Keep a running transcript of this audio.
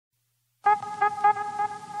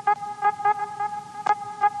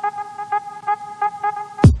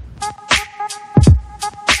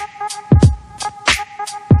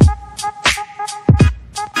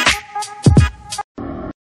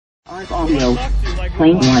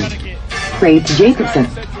Plane 1. Crate Jacobson.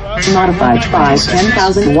 Modified 5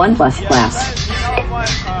 10,001 plus class.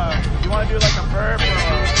 You want to do like a burp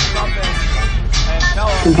or something and tell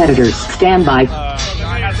them. Competitors, stand by.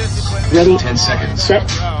 Ready, 10 seconds. Set,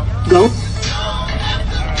 go.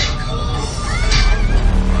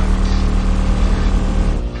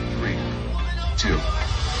 Three, two,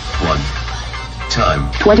 one.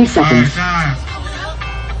 Time. 20 seconds.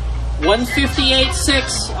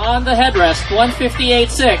 158.6 on the headrest.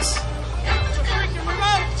 158.6.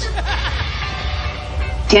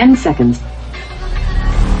 10 seconds.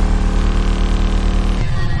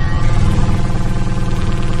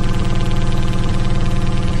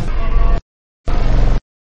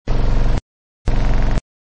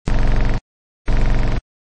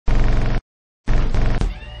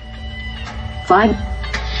 Five,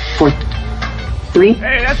 four, three,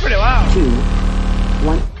 Hey, that's pretty loud. 2,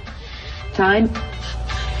 1. Time.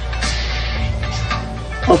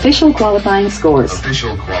 Official qualifying scores.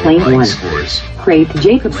 Official Plane qualifying 1. scores. Crate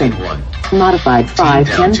Jacobson. Plane 1. Modified 5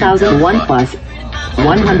 10,001 plus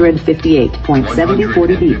 158.70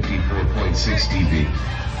 40 dB. 154.6 dB.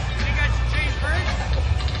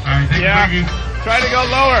 Yeah. Try to go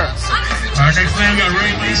lower. Next time we got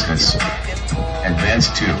Ray Distance.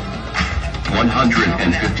 Advanced 2.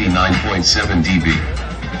 159.7 dB.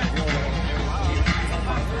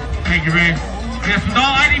 Thank you, Ray. Yes, with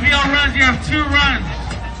all IDVL runs, you have 2 runs.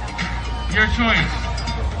 Your choice.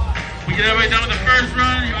 We get everybody done with the first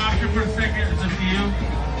run, you option for the second, it's up to you.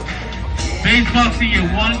 Baseball see you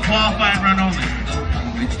 1 qualifying run only.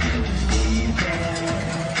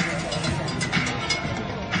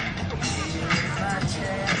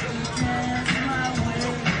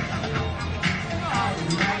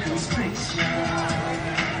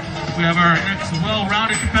 We have our next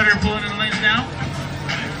well-rounded competitor pulling in the lanes now.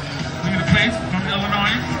 Look at the place from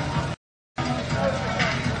Illinois.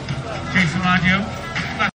 Jason Maggio.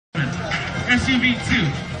 SUV 2.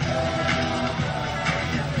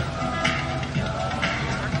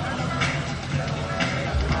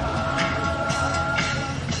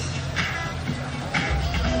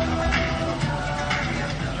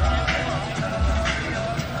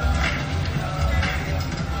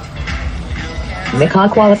 MECA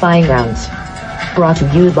qualifying rounds. Brought to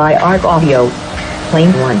you by ARC Audio.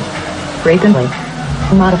 Plane 1. Crate and Link.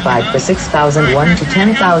 Modified for 6,001 to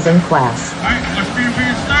 10,000 class. Alright, let's preview for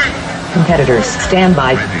your start. Competitors, stand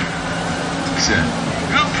by. Ready. Set.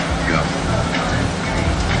 Go. Go.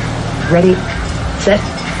 Ready, set,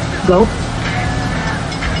 go.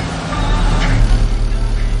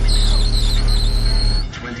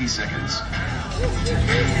 20 seconds.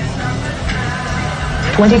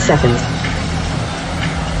 20 seconds.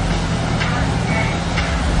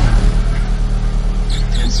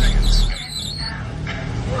 10 seconds.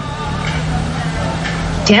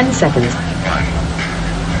 10 seconds. 5, 4,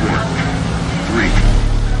 3,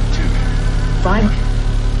 2. 5,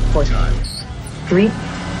 4, Time. 3,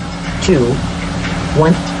 2,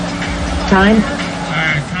 1. Time.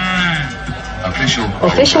 Alright, time.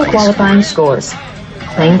 Official Qualifying scores.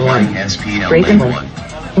 Plane 1. SPL Crate and Lane Link.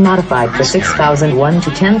 1. Modified for 6,001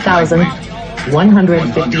 to 10,000.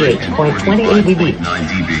 158.28 dB. 9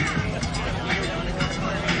 dB.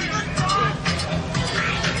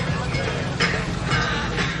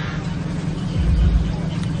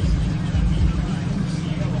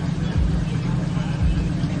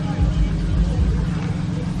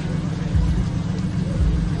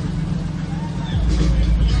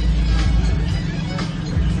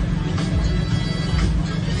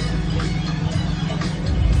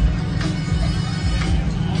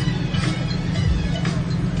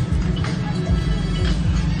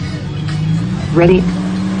 Ready,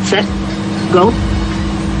 set, go.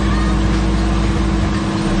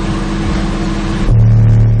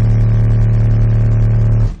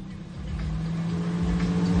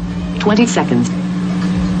 20 seconds.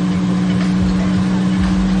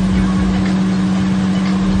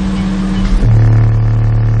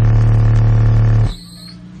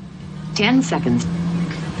 10 seconds.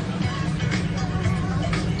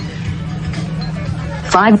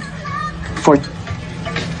 5, 4,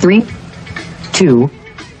 3, 2,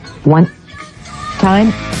 1.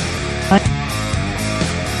 Time.